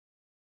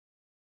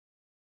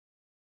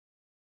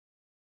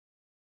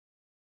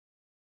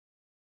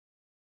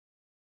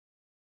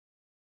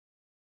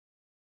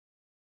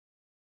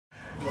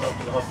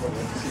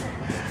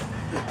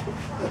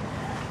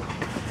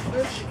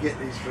Where did you get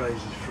these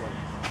razors from?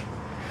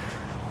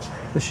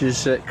 This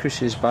is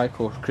Chris's bike,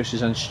 or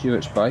Chris's and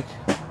Stuart's bike.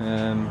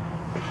 A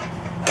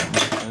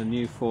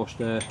new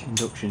forced air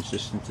induction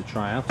system to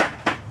try out.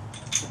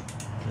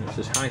 And it's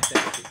as high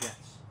tech as it gets.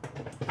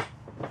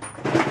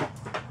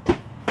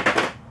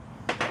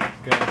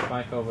 Going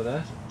bike over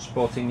there,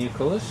 sporting new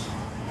colours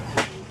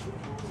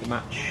to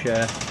match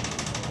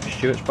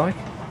Stuart's bike.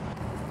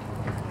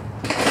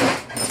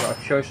 I've got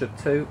a choice of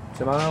two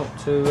tomorrow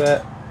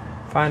to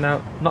find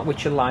out not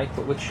which you like,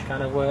 but which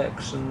kind of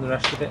works and the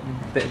rest of it,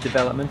 and a bit of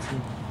development,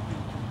 and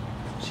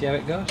see how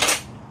it goes.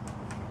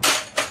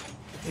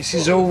 This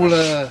is all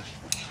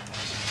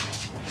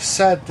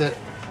sad that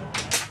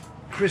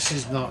Chris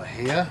is not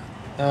here,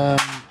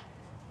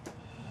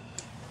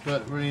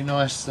 but really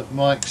nice that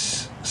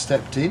Mike's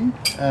stepped in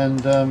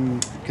and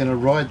going to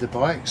ride the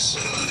bikes.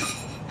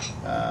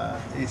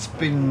 It's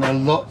been a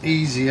lot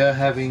easier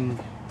having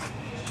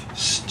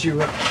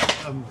Stuart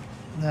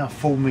now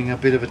forming a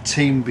bit of a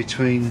team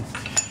between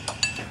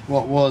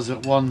what was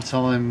at one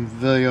time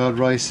Veryard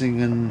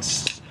Racing and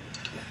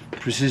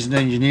Precision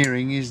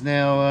Engineering is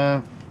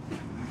now,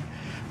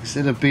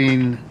 instead of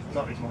being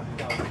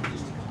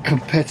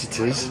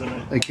competitors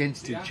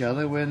against each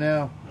other, we're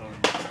now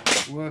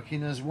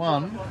working as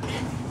one.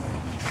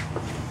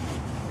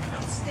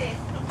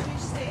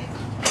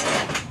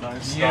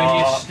 You and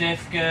your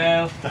stiff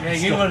girl. Yeah,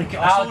 you want to.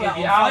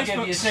 I'll give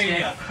you a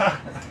stiff.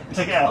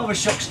 Take it out. I was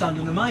shocked, stunned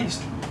and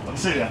amazed. I'll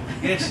see you.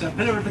 Yes, a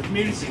pillar of the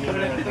community,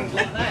 things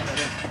like that.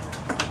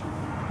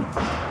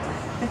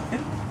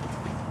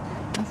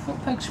 My foot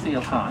pegs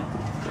feel high.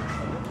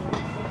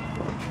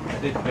 I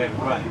did very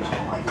right.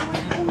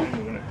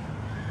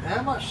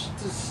 How much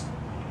does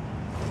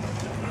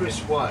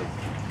Chris weigh?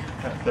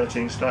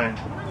 13 stone. And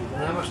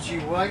how much do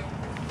you weigh?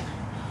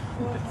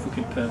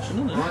 Fucking person,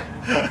 isn't it? Right.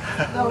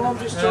 No, I'm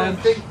just trying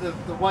to think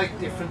the weight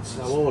differences.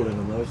 No, all in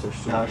on those.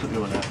 No, I should do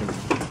one now.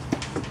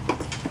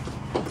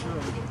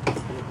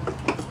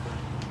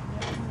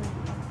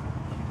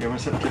 Yeah, I'm going to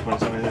set the clip on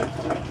something there.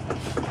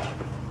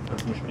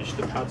 That must be just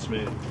the pads,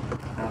 mate.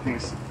 I think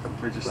it's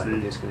probably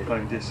just the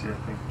blowing disc, yeah, I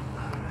think.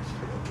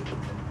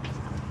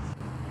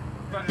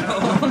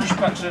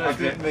 I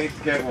didn't need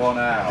to get one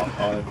out.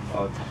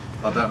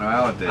 I don't know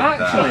how I did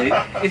Actually,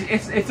 that.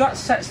 if that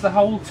sets the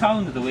whole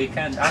tone of the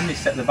weekend, and they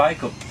set the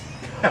bike up.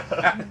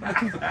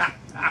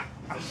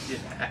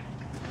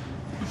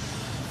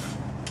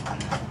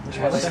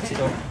 Well, set it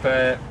up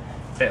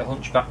bit of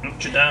hunchback,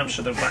 hunch it down,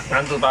 so the back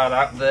handlebar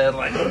out there,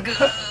 like.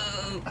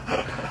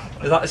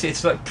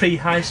 It's like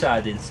pre-high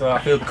siding, so I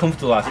feel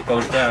comfortable as it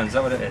goes down. Is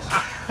that what it is?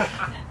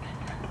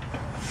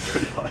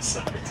 Pretty high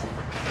side.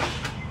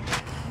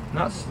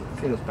 That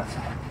feels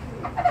better.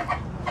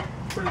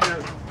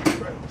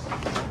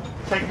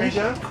 Take me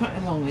down. Quite a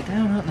long way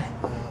down, aren't they?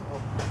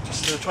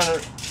 Just trying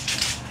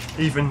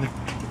to even the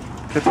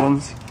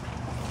clip-ons.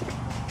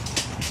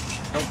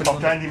 Don't put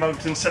Pop Andy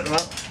Moulton, set them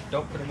up.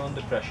 Don't put them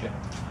under pressure.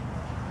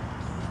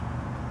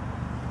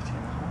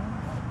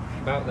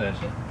 About there,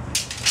 sir.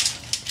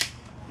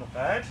 Not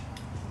bad.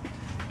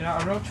 You know,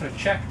 I rode for a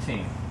Czech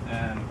team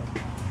on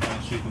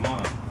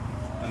Supermono,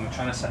 and we're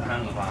trying to set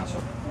handlebars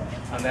up,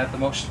 and they had the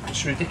most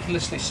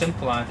ridiculously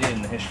simple idea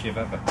in the history of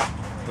ever.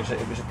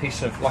 It was a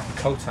piece of like a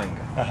coat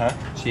hanger.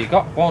 So you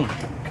got one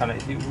kind of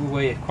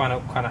where you're kind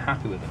of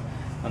happy with it,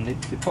 and they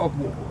put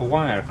a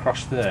wire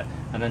across there,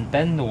 and then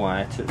bend the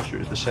wire so it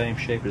was the same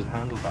shape as the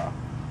handlebar,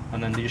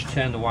 and then they just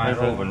turn the wire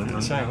over and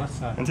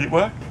And did it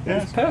work? Yeah,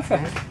 it was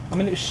perfect. I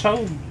mean, it was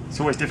so. It's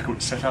always difficult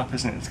to set up,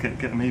 isn't it? To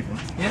get them even.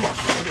 Yeah,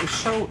 but it was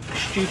so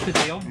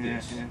stupidly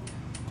obvious. Yeah.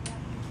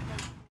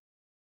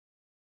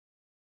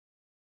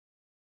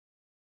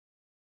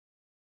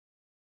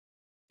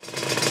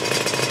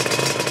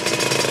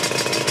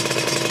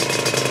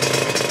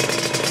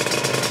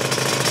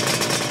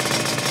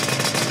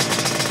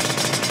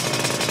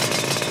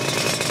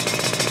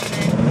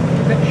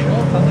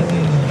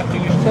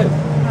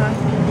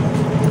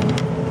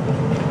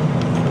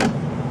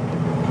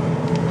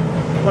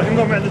 Like I'm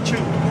not around the tube,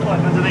 like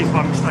underneath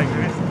by mistake,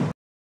 really.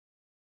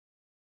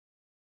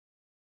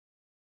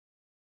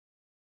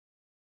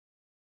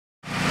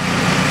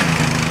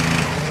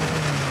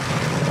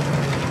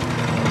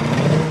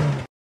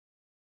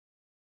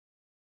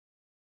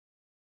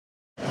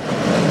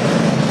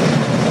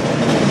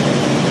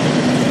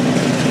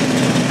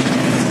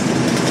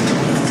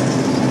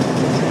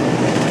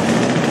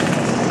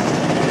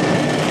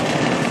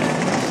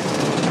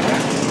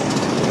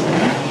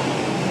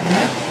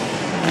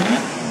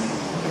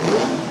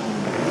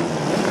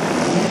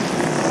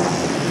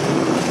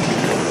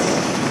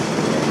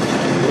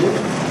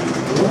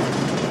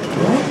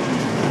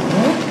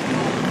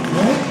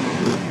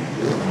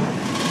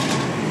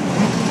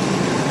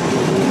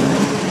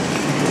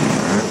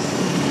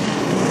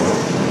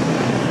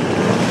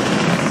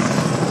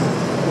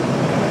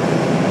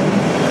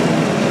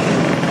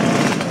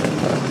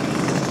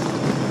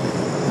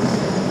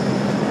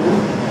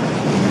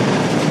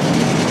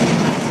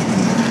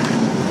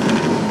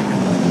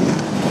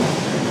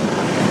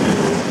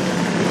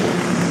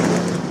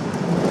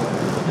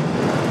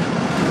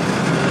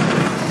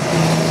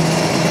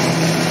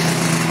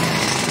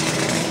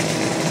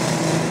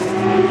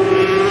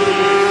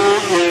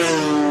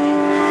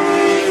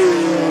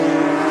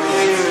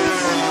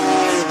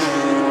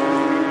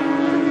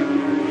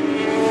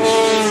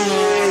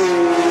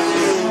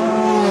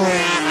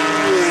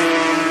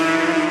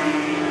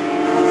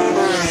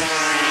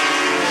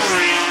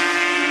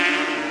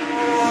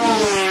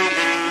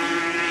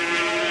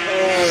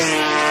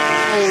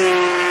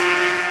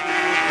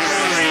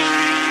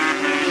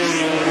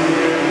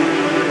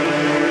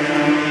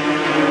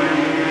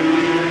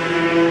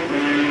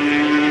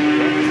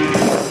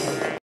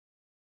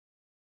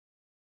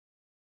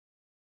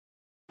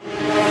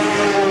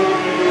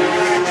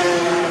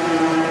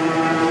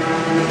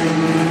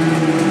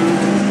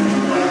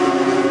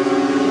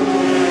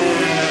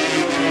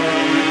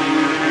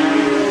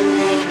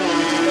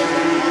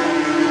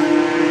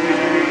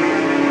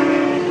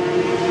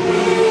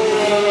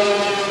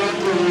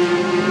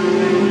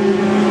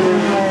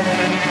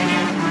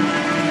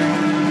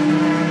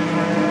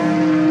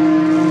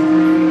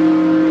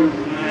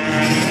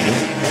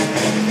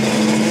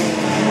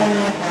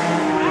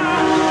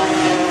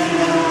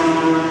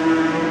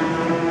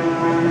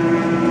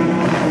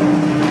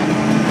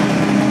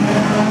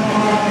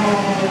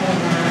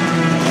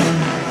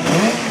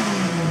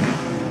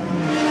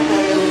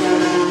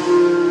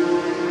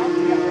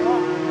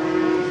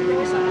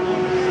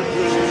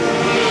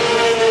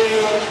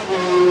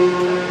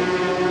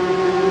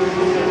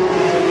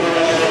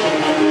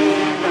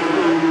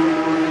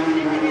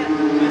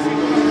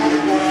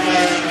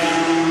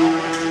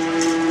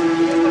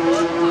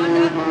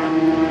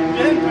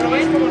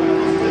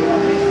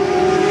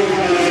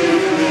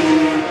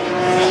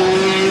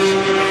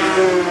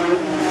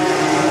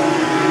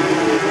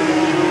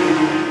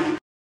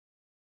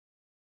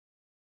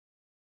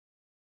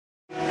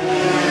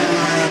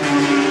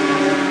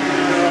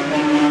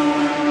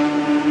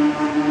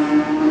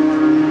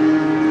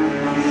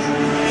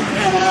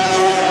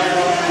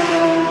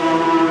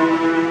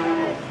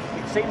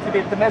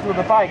 bezel of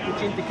the bike,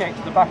 which indicates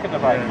the back of the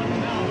bike.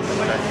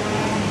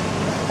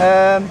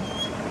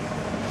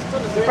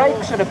 The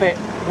brakes are a bit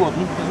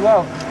wooden as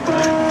well.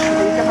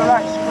 So you give a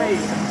right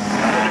squeeze.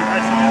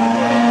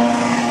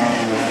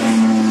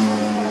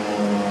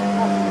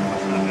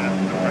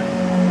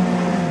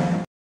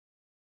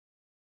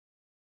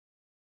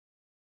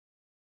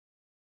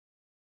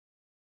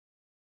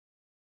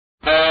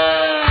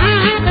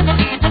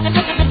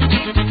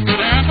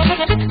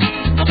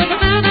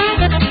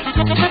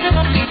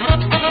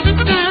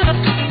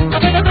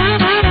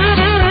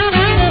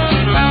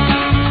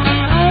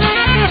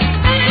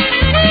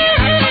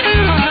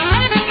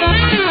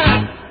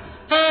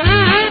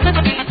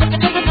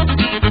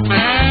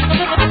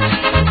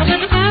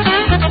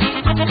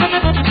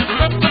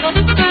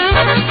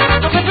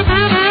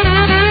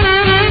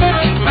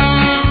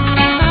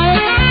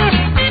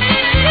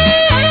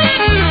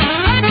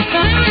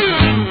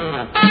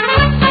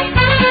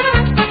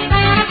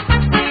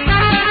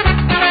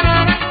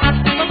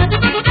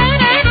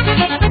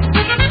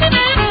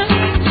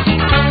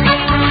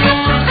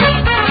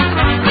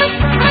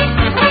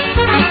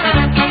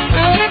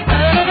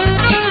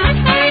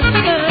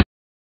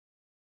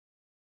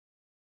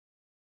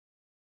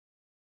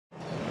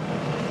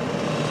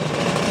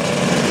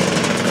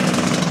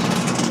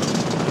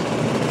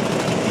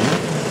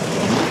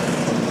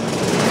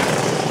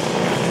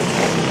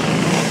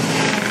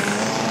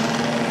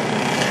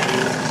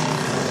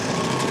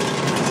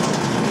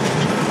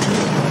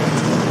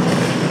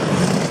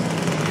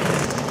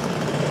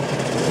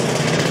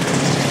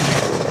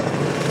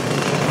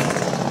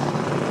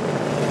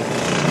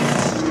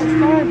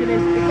 It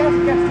does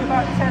get to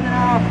about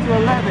 10.5 to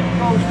 11, it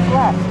goes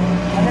flat,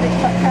 and then it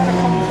kind of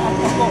comes up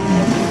a button.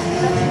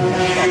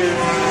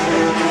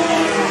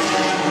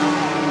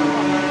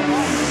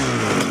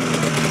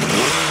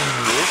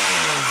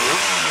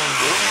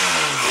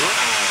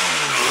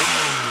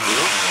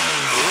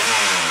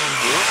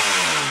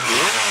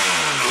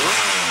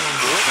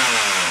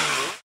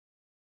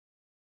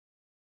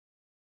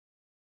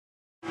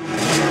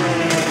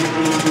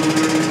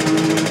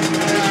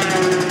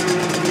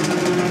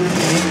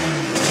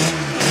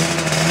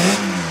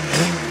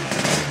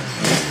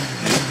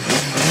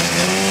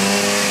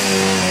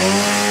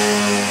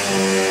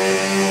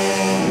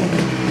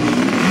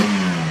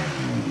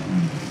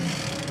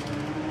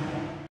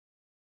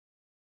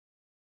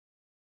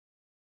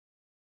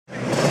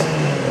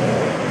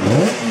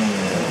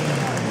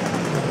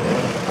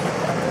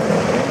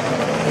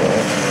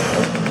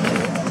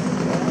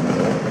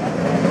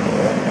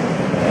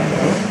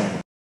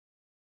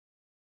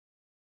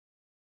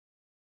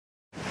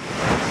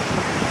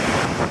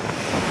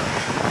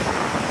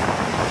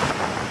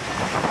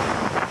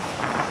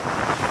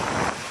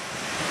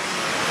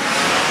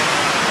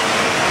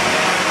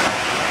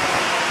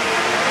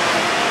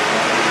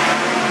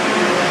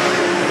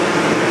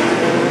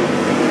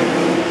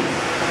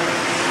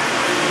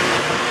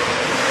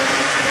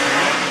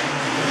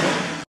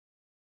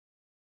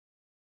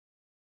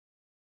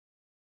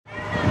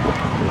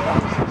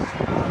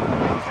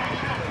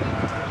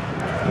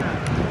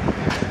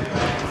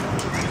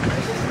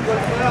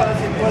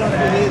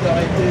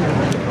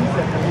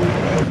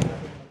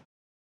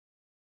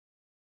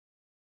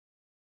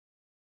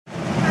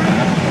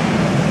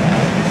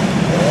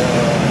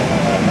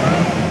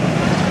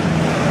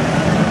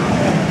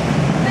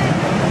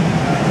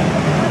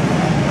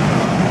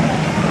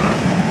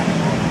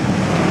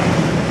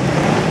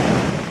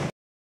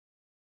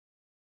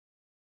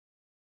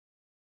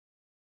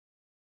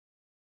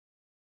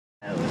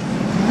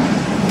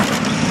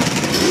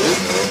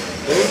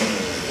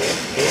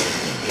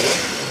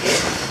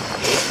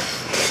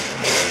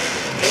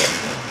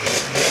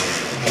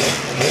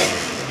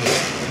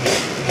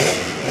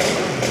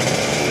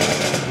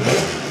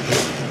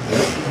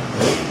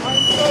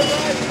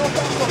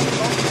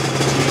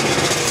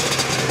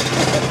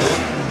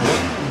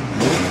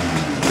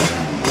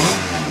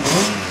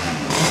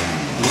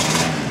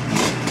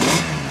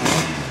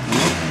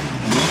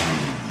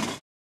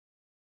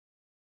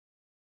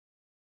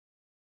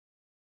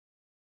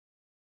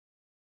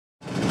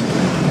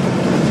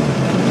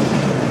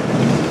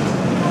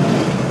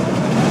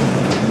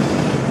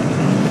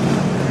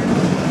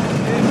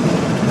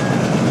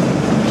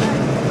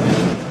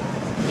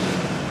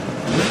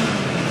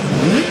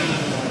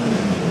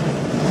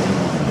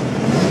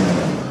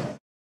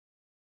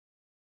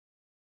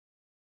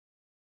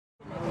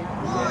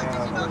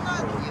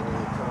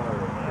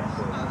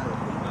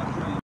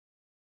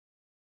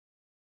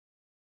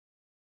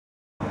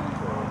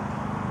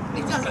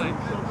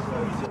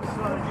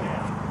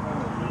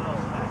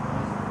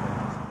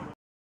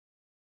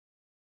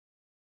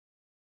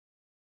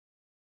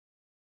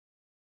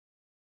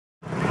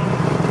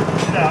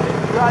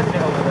 Driving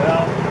it over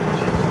there.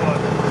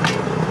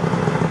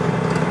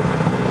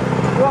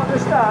 You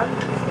understand?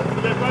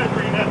 They're both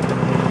bringing it.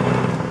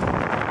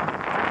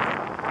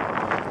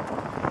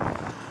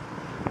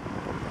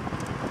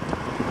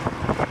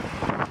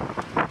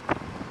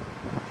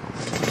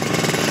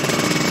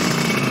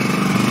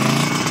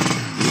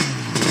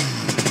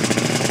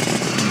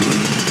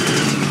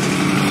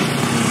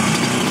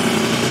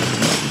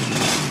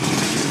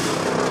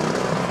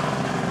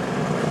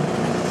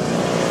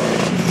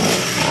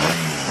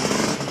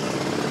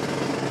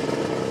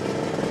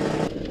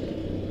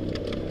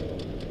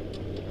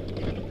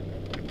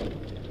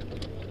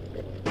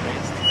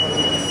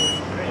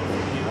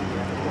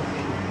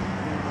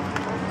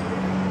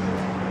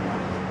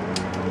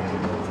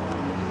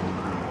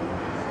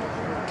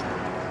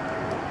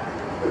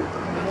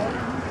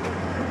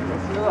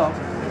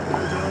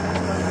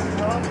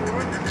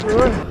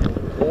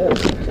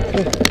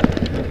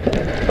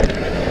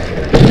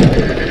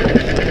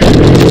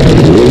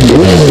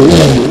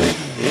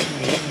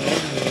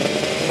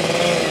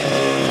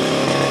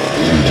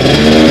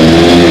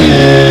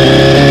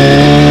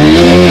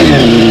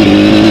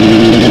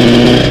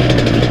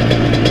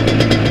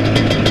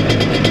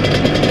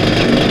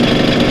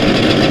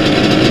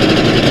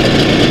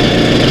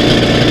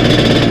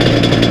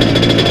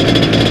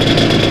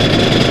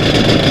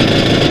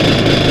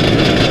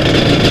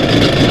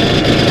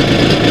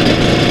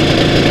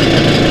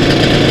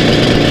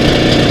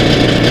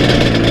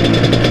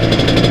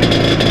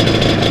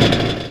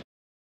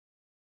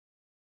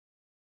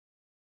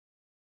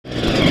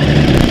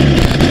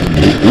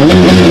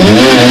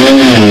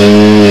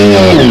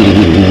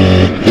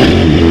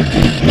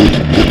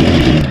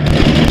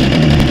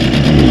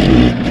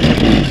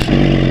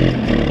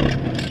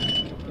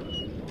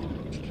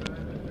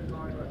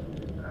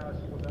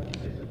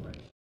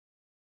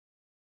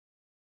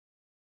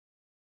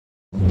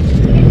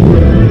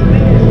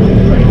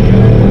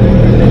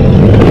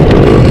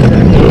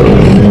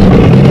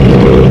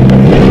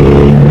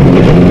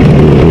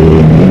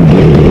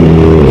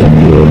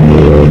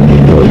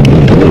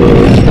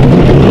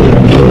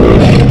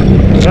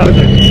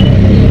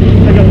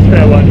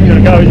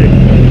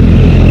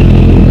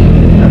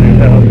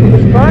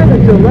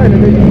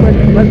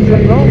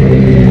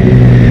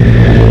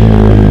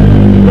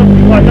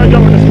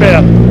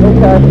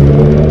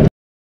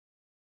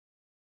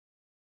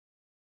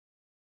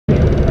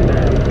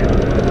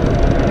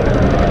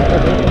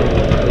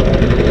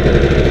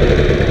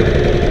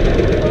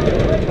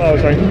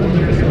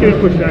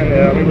 Push down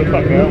there, I mean we're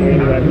fucking out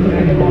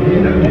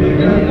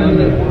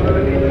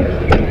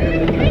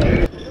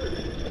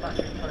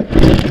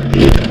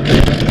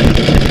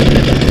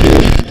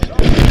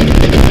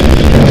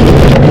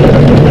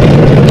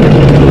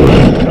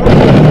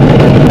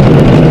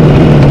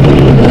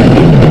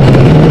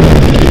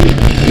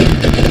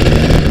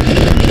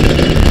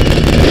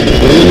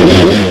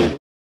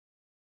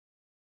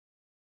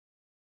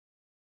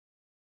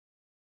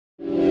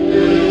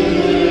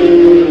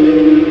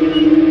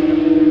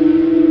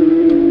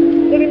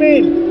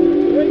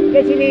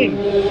What do you mean?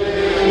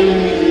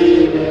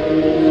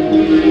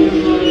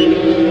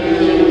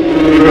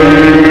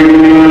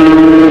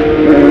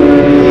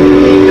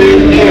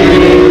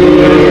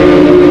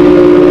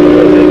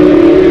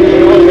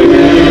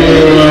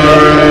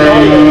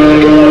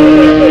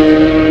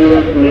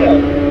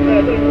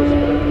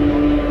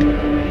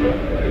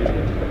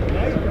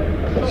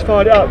 Just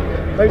fire it up.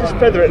 Maybe just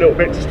feather it a little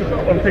bit just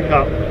on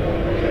pickup.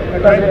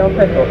 Okay, on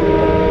pickup.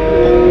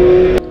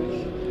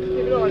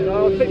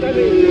 I'll pick that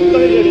don't do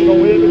anything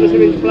wrong with it, but just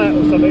if it's flat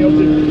or something, I'll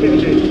just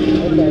finish it.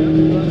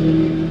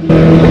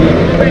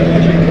 Okay.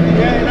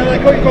 Yeah, no, they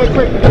got you quite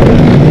quick.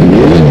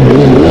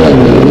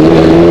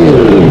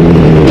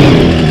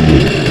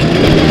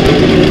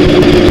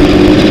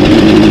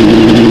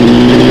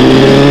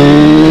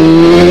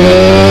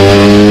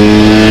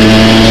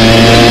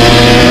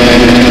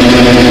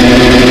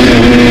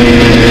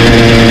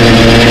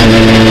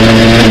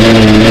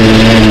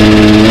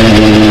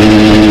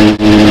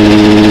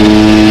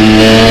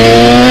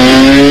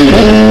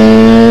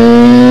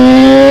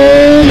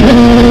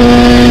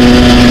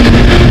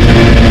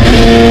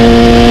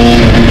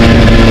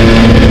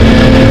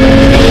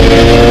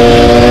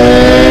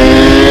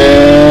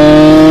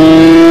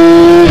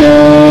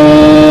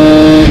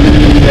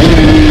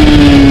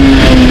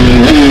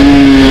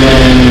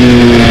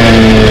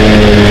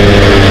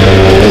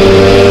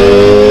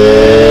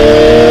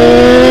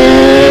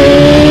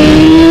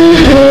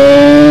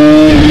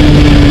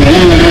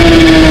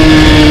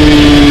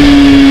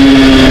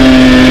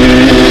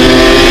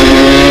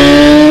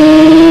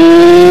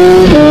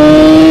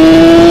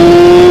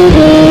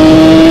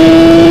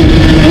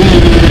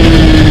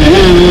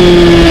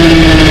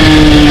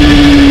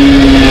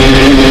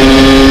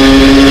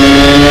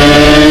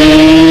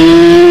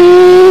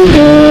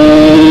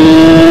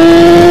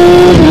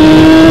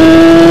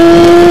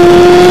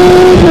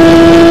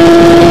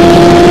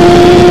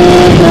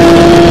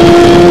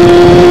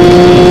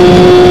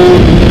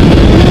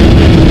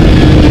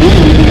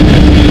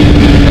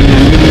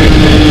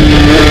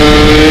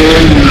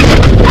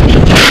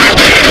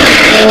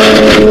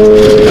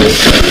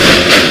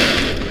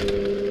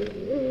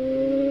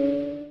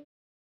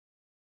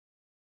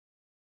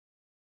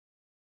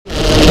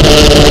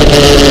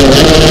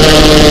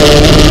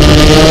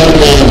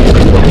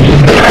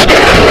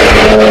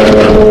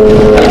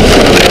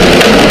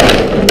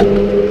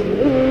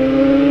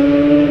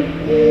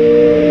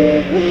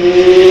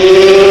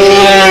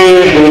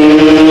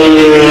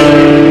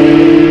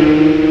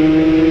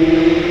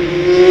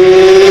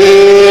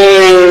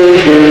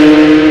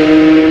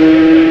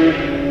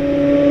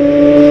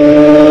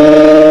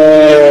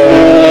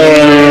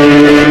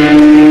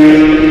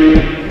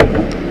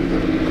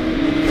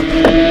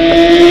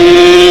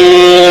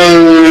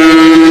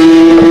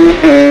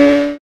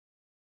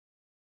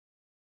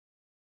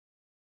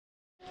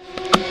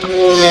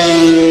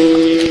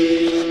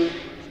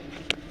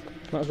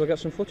 Might as well get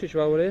some footage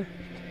while we're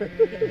here.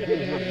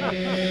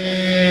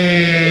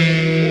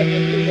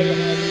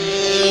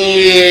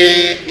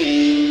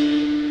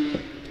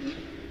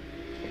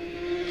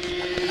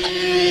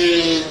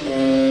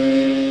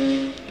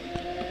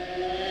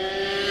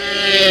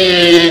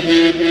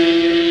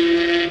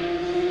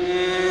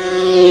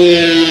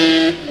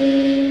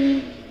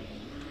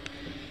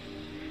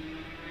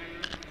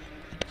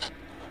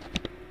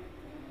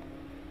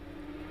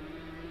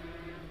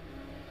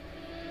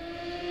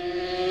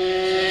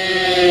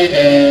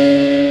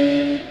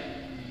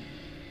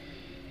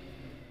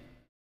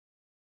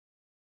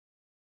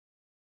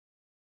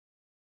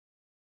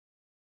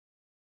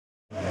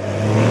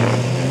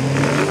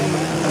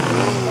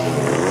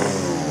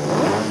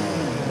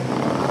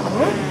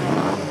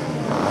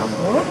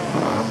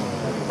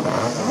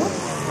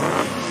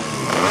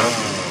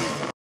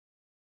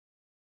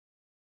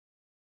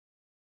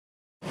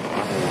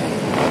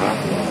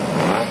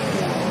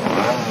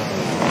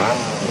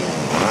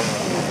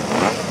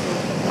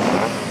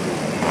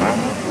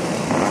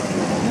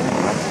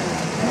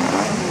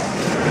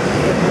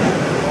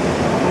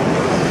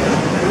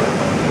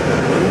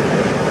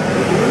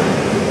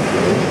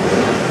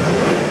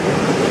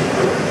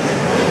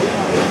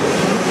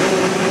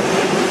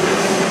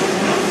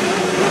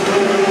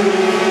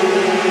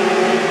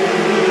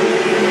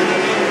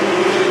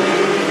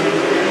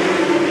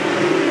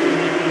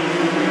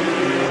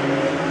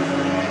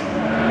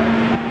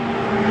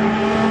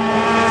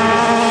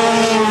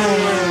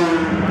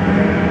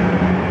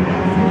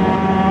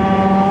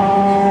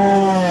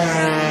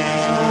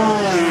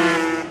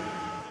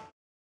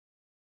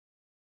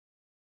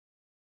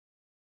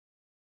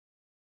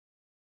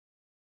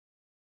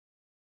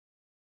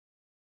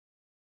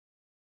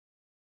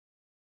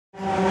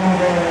 Street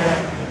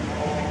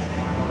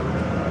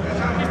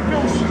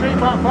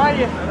back by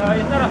you. No,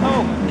 he's not at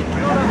home.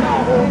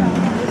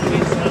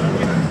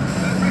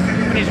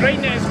 When he's right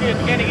next to you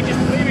again, he can just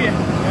leave you.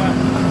 Yeah.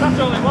 That's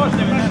all it was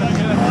doing then. Don't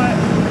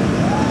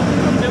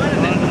do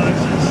anything.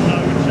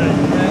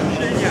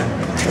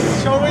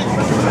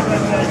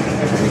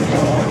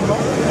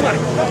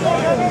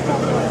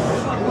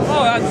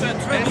 Oh,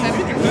 that's really good.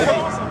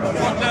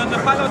 The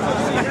pilot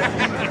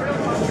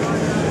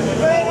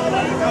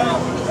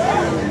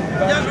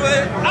Bien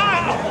joué.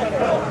 Ah!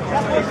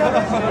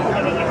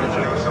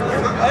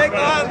 Allez,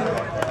 Graham!